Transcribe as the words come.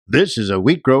This is a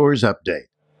Wheat Growers Update.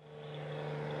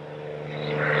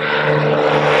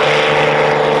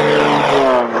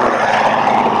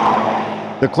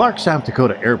 The Clark, South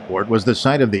Dakota airport was the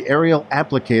site of the Aerial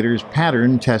Applicators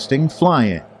Pattern Testing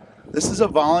Fly-In. This is a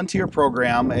volunteer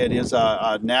program. It is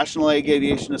a National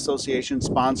Aviation Association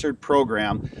sponsored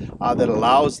program that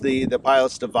allows the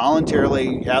pilots to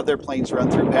voluntarily have their planes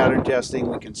run through pattern testing.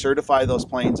 We can certify those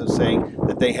planes as saying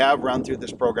that they have run through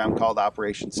this program called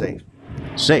Operation SAFE.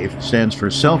 SAFE stands for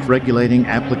Self-Regulating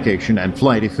Application and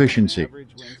Flight Efficiency.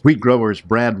 Wheat growers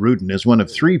Brad Ruden is one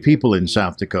of 3 people in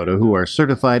South Dakota who are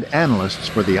certified analysts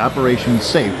for the Operation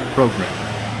SAFE program.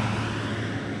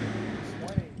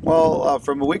 Well,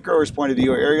 from a wheat grower's point of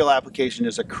view, aerial application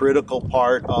is a critical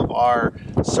part of our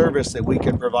service that we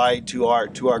can provide to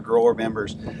our grower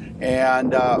members.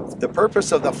 And the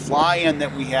purpose of the fly-in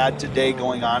that we had today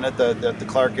going on at the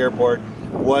Clark Airport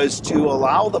was to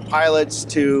allow the pilots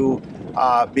to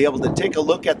be able to take a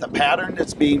look at the pattern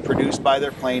that's being produced by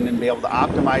their plane and be able to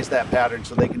optimize that pattern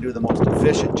so they can do the most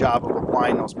efficient job of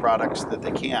applying those products that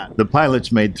they can. The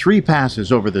pilots made 3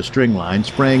 passes over the string line,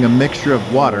 spraying a mixture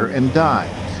of water and dye.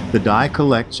 The dye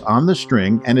collects on the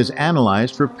string and is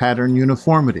analyzed for pattern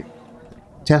uniformity.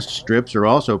 Test strips are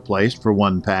also placed for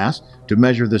 1 pass to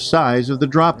measure the size of the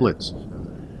droplets.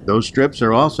 Those strips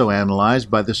are also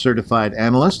analyzed by the certified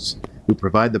analysts who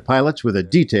provide the pilots with a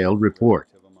detailed report.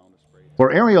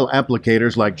 For aerial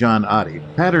applicators like John Oddie,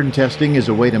 pattern testing is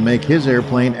a way to make his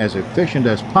airplane as efficient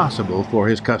as possible for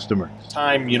his customers.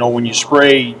 When you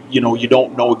spray, you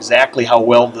don't know exactly how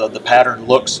well the pattern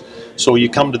looks. So you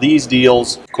come to these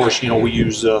deals, of course, we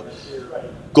use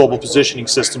global positioning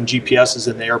system, GPSs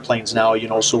in the airplanes now,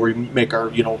 so we make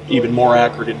our, even more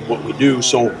accurate in what we do.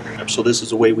 So this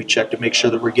is a way we check to make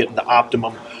sure that we're getting the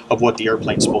optimum of what the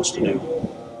airplane's supposed to do.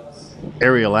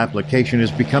 Aerial application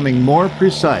is becoming more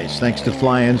precise thanks to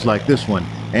fly-ins like this one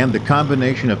and the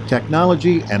combination of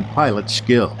technology and pilot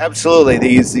skill. Absolutely.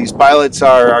 These pilots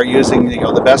are using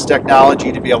the best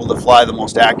technology to be able to fly the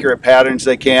most accurate patterns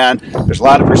they can. There's a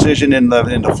lot of precision in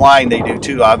the flying they do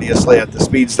too, obviously, at the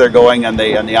speeds they're going and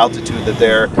the altitude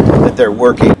that they're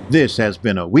working. This has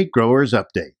been a Wheat Growers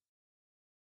Update.